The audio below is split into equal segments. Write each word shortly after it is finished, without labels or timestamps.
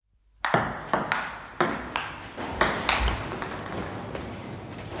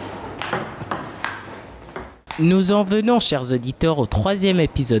Nous en venons, chers auditeurs, au troisième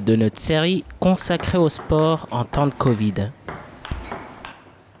épisode de notre série consacrée au sport en temps de Covid.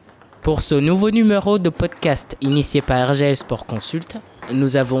 Pour ce nouveau numéro de podcast initié par RGL Sport Consult,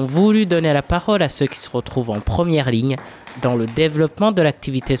 nous avons voulu donner la parole à ceux qui se retrouvent en première ligne dans le développement de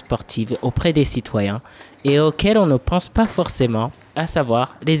l'activité sportive auprès des citoyens et auxquels on ne pense pas forcément, à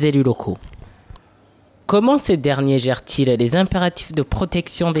savoir les élus locaux. Comment ces derniers gèrent-ils les impératifs de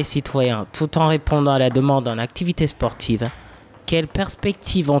protection des citoyens tout en répondant à la demande en activité sportive ? Quelles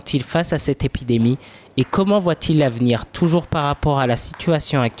perspectives ont-ils face à cette épidémie et comment voient-ils l'avenir toujours par rapport à la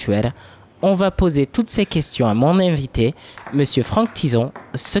situation actuelle ? On va poser toutes ces questions à mon invité, M. Franck Tison,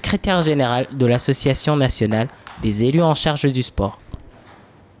 secrétaire général de l'Association nationale des élus en charge du sport.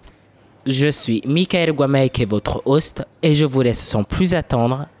 Je suis Michael Guamaeke, votre host, et je vous laisse sans plus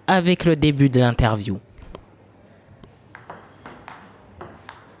attendre avec le début de l'interview.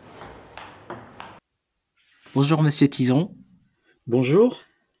 Bonjour Monsieur Tison. Bonjour.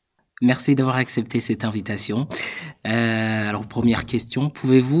 Merci d'avoir accepté cette invitation. Alors première question,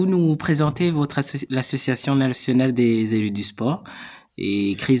 pouvez-vous nous présenter l'Association nationale des élus du sport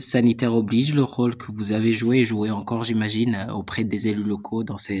et crise sanitaire oblige, le rôle que vous avez joué et joué encore, j'imagine, auprès des élus locaux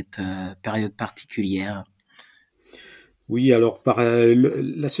dans cette période particulière? Oui, alors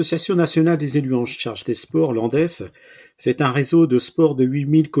l'Association nationale des élus en charge des sports, l'ANDES, c'est un réseau de sport de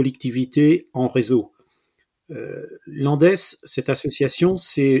 8000 collectivités en réseau. L'ANDES, cette association,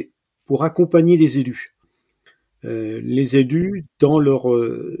 c'est pour accompagner les élus. Les élus dans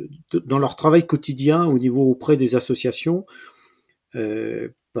leur travail quotidien au niveau auprès des associations,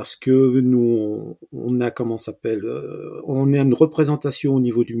 parce que nous, on a on a une représentation au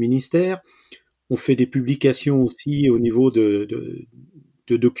niveau du ministère. On fait des publications aussi au niveau de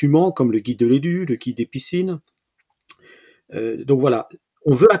documents comme le guide de l'élu, le guide des piscines. Donc voilà,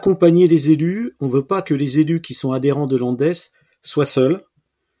 on veut accompagner les élus. On veut pas que les élus qui sont adhérents de l'ANDES soient seuls.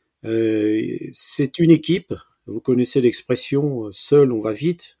 C'est une équipe. Vous connaissez l'expression « seul on va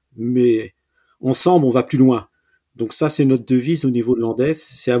vite », mais ensemble on va plus loin. Donc ça, c'est notre devise au niveau de l'ANDES,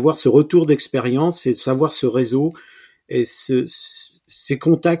 c'est avoir ce retour d'expérience et savoir ce réseau et ces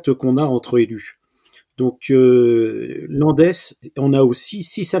contacts qu'on a entre élus. Donc l'ANDES, on a aussi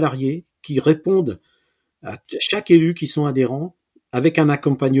 6 salariés qui répondent à chaque élu qui sont adhérents avec un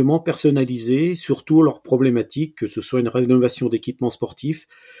accompagnement personnalisé sur toutes leurs problématiques, que ce soit une rénovation d'équipements sportifs,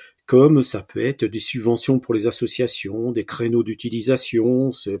 comme ça peut être des subventions pour les associations, des créneaux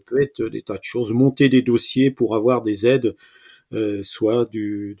d'utilisation, ça peut être des tas de choses, monter des dossiers pour avoir des aides, soit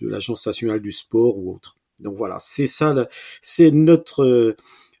de l'Agence nationale du sport ou autre. Donc voilà, c'est ça, c'est notre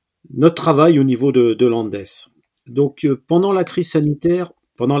travail au niveau de l'ANDES. Donc pendant la crise sanitaire,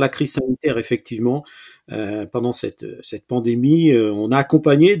 effectivement, pendant cette pandémie, on a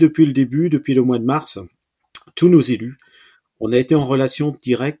accompagné depuis le début, depuis le mois de mars, tous nos élus. On a été en relation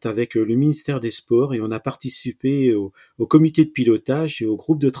directe avec le ministère des Sports et on a participé au comité de pilotage et au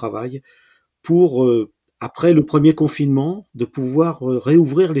groupe de travail pour, après le premier confinement, de pouvoir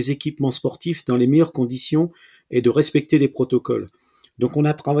réouvrir les équipements sportifs dans les meilleures conditions et de respecter les protocoles. Donc on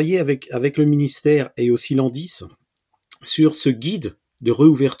a travaillé avec le ministère et aussi l'ANDIS sur ce guide de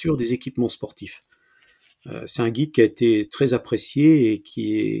réouverture des équipements sportifs. C'est un guide qui a été très apprécié et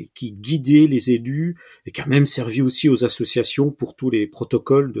qui guidait les élus et qui a même servi aussi aux associations pour tous les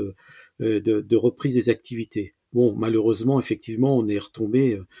protocoles de reprise des activités. Bon, malheureusement, effectivement, on est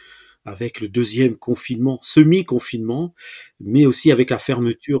retombé avec le deuxième confinement, semi-confinement, mais aussi avec la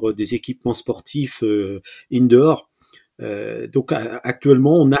fermeture des équipements sportifs indoor. Donc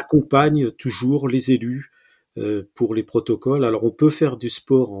actuellement, on accompagne toujours les élus pour les protocoles. Alors on peut faire du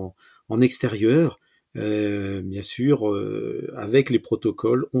sport en extérieur, bien sûr, avec les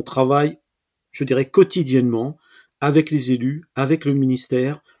protocoles. On travaille, je dirais, quotidiennement avec les élus, avec le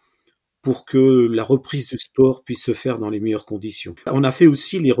ministère, pour que la reprise du sport puisse se faire dans les meilleures conditions. On a fait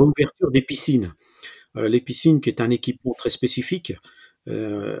aussi les réouvertures des piscines. Les piscines, qui est un équipement très spécifique.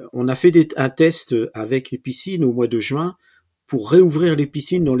 On a fait un test avec les piscines au mois de juin pour réouvrir les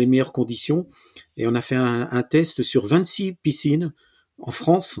piscines dans les meilleures conditions. Et on a fait un test sur 26 piscines en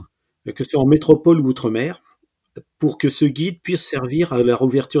France, que ce soit en métropole ou outre-mer, pour que ce guide puisse servir à la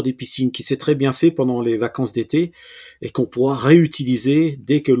réouverture des piscines, qui s'est très bien fait pendant les vacances d'été et qu'on pourra réutiliser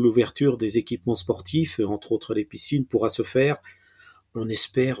dès que l'ouverture des équipements sportifs, entre autres les piscines, pourra se faire. On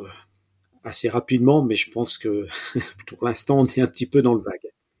espère assez rapidement, mais je pense que pour l'instant, on est un petit peu dans le vague.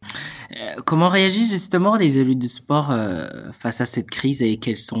 Comment réagissent justement les élus du sport face à cette crise et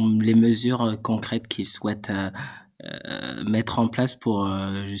quelles sont les mesures concrètes qu'ils souhaitent mettre en place pour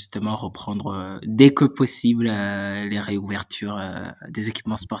justement reprendre dès que possible les réouvertures des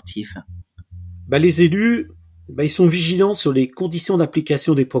équipements sportifs? Les élus, Ils sont vigilants sur les conditions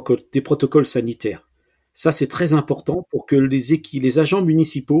d'application des protocoles sanitaires. Ça, c'est très important pour que les agents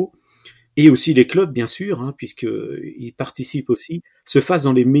municipaux et aussi les clubs, bien sûr, hein, puisqu'ils participent aussi, se fassent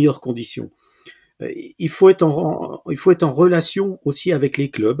dans les meilleures conditions. Il faut être en relation aussi avec les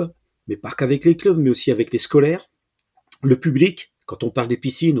clubs, mais pas qu'avec les clubs, mais aussi avec les scolaires, le public. Quand on parle des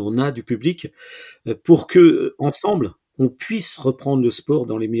piscines, on a du public, pour que ensemble, on puisse reprendre le sport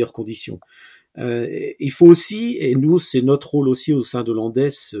dans les meilleures conditions. Il faut aussi, et nous, c'est notre rôle aussi au sein de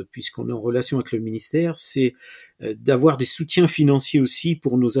l'ANDES, puisqu'on est en relation avec le ministère, c'est d'avoir des soutiens financiers aussi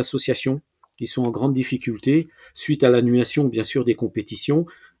pour nos associations qui sont en grande difficulté suite à l'annulation, bien sûr, des compétitions.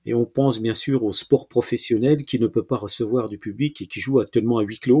 Et on pense bien sûr au sport professionnel qui ne peut pas recevoir du public et qui joue actuellement à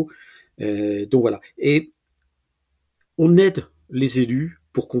huis clos. Donc voilà. Et on aide les élus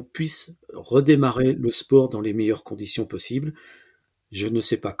pour qu'on puisse redémarrer le sport dans les meilleures conditions possibles. Je ne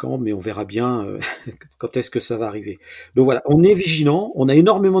sais pas quand, mais on verra bien quand est-ce que ça va arriver. Donc voilà, on est vigilant, on a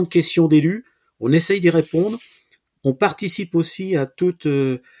énormément de questions d'élus, on essaye d'y répondre, on participe aussi à tous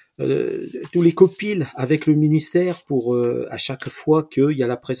les copiles avec le ministère pour à chaque fois qu'il y a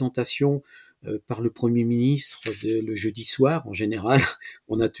la présentation par le Premier ministre le jeudi soir, en général,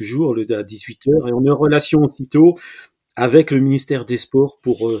 on a toujours à 18h et on est en relation aussitôt avec le ministère des Sports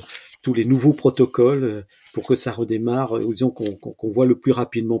pour tous les nouveaux protocoles pour que ça redémarre, disons qu'on voit le plus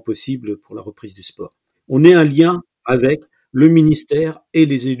rapidement possible pour la reprise du sport. On est un lien avec le ministère et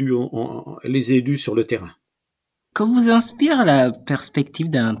les élus sur le terrain. Que vous inspire la perspective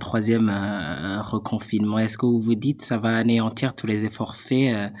d'un troisième reconfinement? Est-ce que vous vous dites ça va anéantir tous les efforts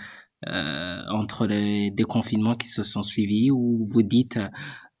faits entre les déconfinements qui se sont suivis, ou vous dites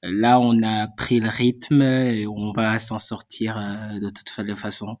là on a pris le rythme et on va s'en sortir de toute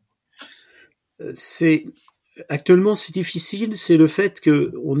façon? C'est actuellement c'est difficile, c'est le fait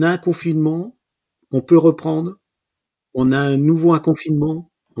que on a un confinement, on peut reprendre, on a un nouveau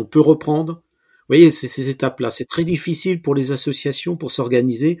confinement, on peut reprendre. Vous voyez, c'est ces étapes-là. C'est très difficile pour les associations pour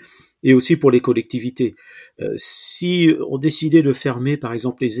s'organiser et aussi pour les collectivités. Si on décidait de fermer, par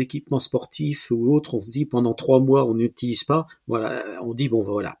exemple, les équipements sportifs ou autres, on se dit pendant 3 mois on n'utilise pas. Voilà, on dit bon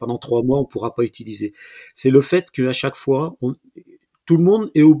voilà, pendant 3 mois on pourra pas utiliser. C'est le fait qu'à chaque fois, tout le monde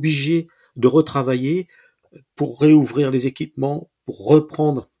est obligé de retravailler pour réouvrir les équipements, pour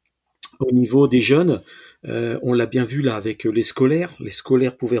reprendre au niveau des jeunes. On l'a bien vu là avec les scolaires. Les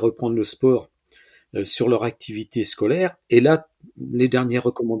scolaires pouvaient reprendre le sport sur leur activité scolaire. Et là, les dernières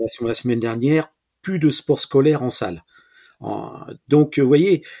recommandations la semaine dernière, plus de sport scolaire en salle. Donc, vous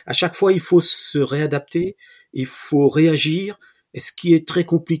voyez, à chaque fois, il faut se réadapter, il faut réagir. Et ce qui est très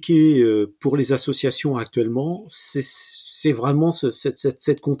compliqué pour les associations actuellement, c'est vraiment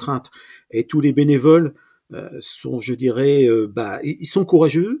cette contrainte. Et tous les bénévoles sont, je dirais, ils sont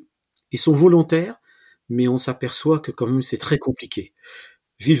courageux, ils sont volontaires, mais on s'aperçoit que quand même c'est très compliqué.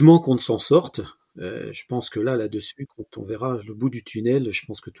 Vivement qu'on s'en sorte. Je pense que là-dessus, quand on verra le bout du tunnel, je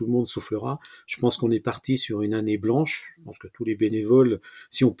pense que tout le monde soufflera. Je pense qu'on est parti sur une année blanche. Je pense que tous les bénévoles,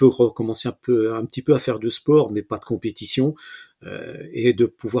 si on peut recommencer un petit peu à faire de sport, mais pas de compétition, et de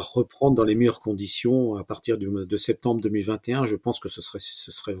pouvoir reprendre dans les meilleures conditions à partir de septembre 2021, je pense que ce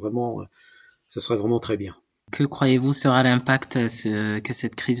serait vraiment très bien. Que croyez-vous sera l'impact que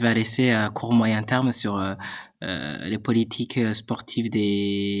cette crise va laisser à court moyen terme sur les politiques sportives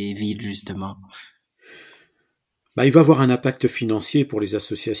des villes, justement? Il va avoir un impact financier pour les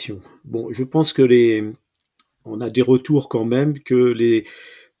associations. Bon, je pense que on a des retours quand même que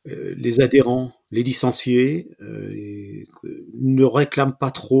les adhérents, les licenciés, ne réclament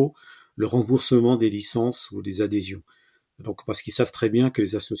pas trop le remboursement des licences ou des adhésions. Donc, parce qu'ils savent très bien que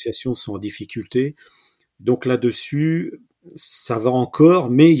les associations sont en difficulté. Donc là-dessus, ça va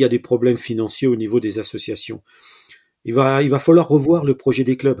encore, mais il y a des problèmes financiers au niveau des associations. Il va falloir revoir le projet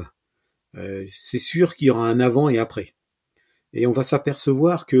des clubs. C'est sûr qu'il y aura un avant et après. Et on va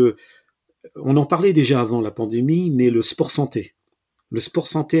s'apercevoir que, on en parlait déjà avant la pandémie, mais le sport santé. Le sport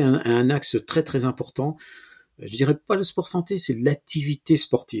santé a un axe très très important. Je dirais pas le sport santé, c'est l'activité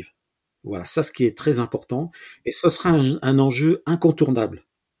sportive. Voilà, ça ce qui est très important. Et ce sera un enjeu incontournable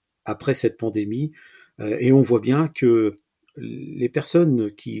après cette pandémie. Et on voit bien que les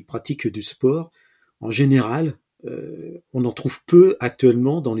personnes qui pratiquent du sport, en général, on en trouve peu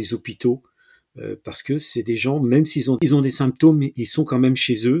actuellement dans les hôpitaux, parce que c'est des gens, même ils ont des symptômes, ils sont quand même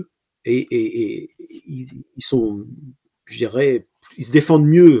chez eux et ils sont, je dirais, ils se défendent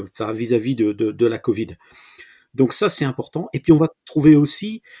mieux, enfin, vis-à-vis de la Covid. Donc ça, c'est important. Et puis on va trouver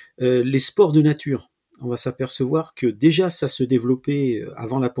aussi les sports de nature. On va s'apercevoir que déjà ça se développait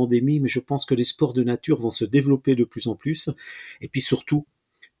avant la pandémie, mais je pense que les sports de nature vont se développer de plus en plus. Et puis surtout,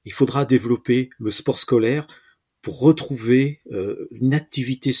 il faudra développer le sport scolaire pour retrouver une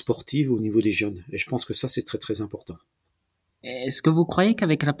activité sportive au niveau des jeunes. Et je pense que ça, c'est très très important. Est-ce que vous croyez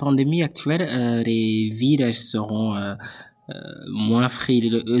qu'avec la pandémie actuelle, les villes elles seront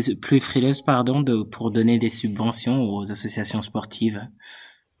plus frileuses pour donner des subventions aux associations sportives?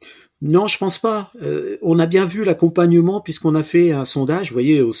 Non, je pense pas. On a bien vu l'accompagnement puisqu'on a fait un sondage, vous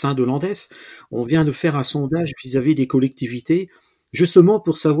voyez, au sein de l'ANDES, on vient de faire un sondage vis-à-vis des collectivités, justement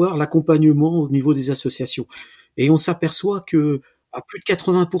pour savoir l'accompagnement au niveau des associations. Et on s'aperçoit que à plus de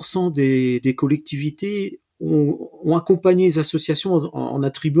 80% des collectivités ont accompagné les associations en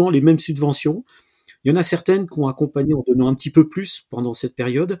attribuant les mêmes subventions. Il y en a certaines qui ont accompagné en donnant un petit peu plus pendant cette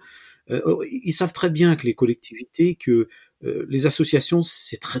période. Ils savent très bien que les collectivités, que les associations,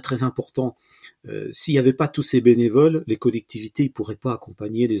 c'est très très important. S'il n'y avait pas tous ces bénévoles, les collectivités ne pourraient pas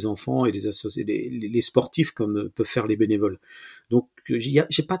accompagner les enfants et les sportifs comme peuvent faire les bénévoles. Donc,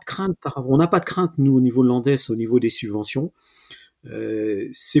 j'ai pas de crainte. On n'a pas de crainte, nous, au niveau de l'ANDES, au niveau des subventions.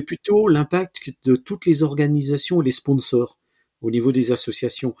 C'est plutôt l'impact de toutes les organisations et les sponsors au niveau des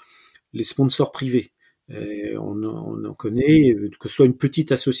associations, les sponsors privés. On en connaît, que ce soit une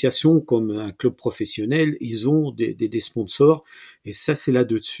petite association comme un club professionnel, ils ont des sponsors, et ça c'est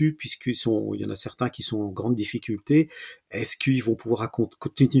là-dessus, il y en a certains qui sont en grande difficulté. Est-ce qu'ils vont pouvoir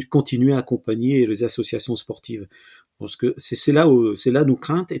continuer à accompagner les associations sportives? Parce que c'est là nos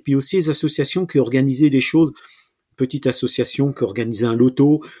craintes, et puis aussi les associations qui organisaient des choses, petite association qui organisait un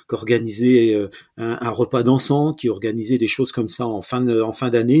loto, qui organisait un repas dansant, qui organisait des choses comme ça en fin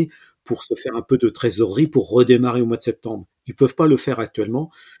d'année pour se faire un peu de trésorerie pour redémarrer au mois de septembre. Ils peuvent pas le faire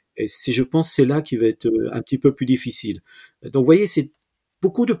actuellement, et je pense c'est là qui va être un petit peu plus difficile. Donc vous voyez, c'est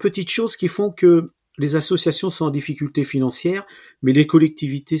beaucoup de petites choses qui font que les associations sont en difficulté financière, mais les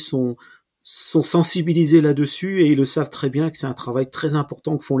collectivités sont sensibilisées là-dessus, et ils le savent très bien que c'est un travail très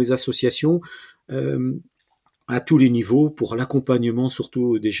important que font les associations à tous les niveaux pour l'accompagnement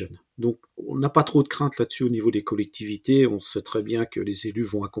surtout des jeunes. Donc on n'a pas trop de crainte là-dessus au niveau des collectivités, on sait très bien que les élus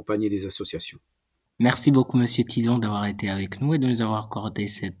vont accompagner les associations. Merci beaucoup Monsieur Tison d'avoir été avec nous et de nous avoir accordé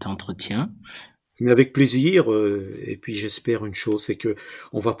cet entretien. Mais avec plaisir, et puis j'espère une chose, c'est que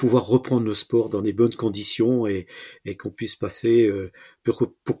on va pouvoir reprendre le sport dans des bonnes conditions, et qu'on puisse passer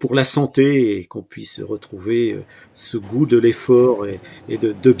pour la santé, et qu'on puisse retrouver ce goût de l'effort et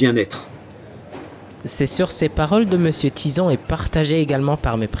de bien-être. C'est sur ces paroles de Monsieur Tison et partagées également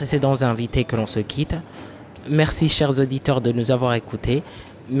par mes précédents invités que l'on se quitte. Merci chers auditeurs de nous avoir écoutés.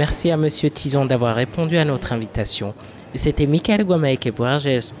 Merci à Monsieur Tison d'avoir répondu à notre invitation. C'était Michael Guamaeke pour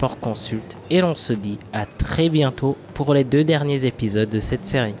RGL Sport Consult, et l'on se dit à très bientôt pour les 2 derniers épisodes de cette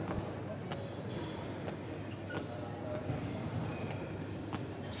série.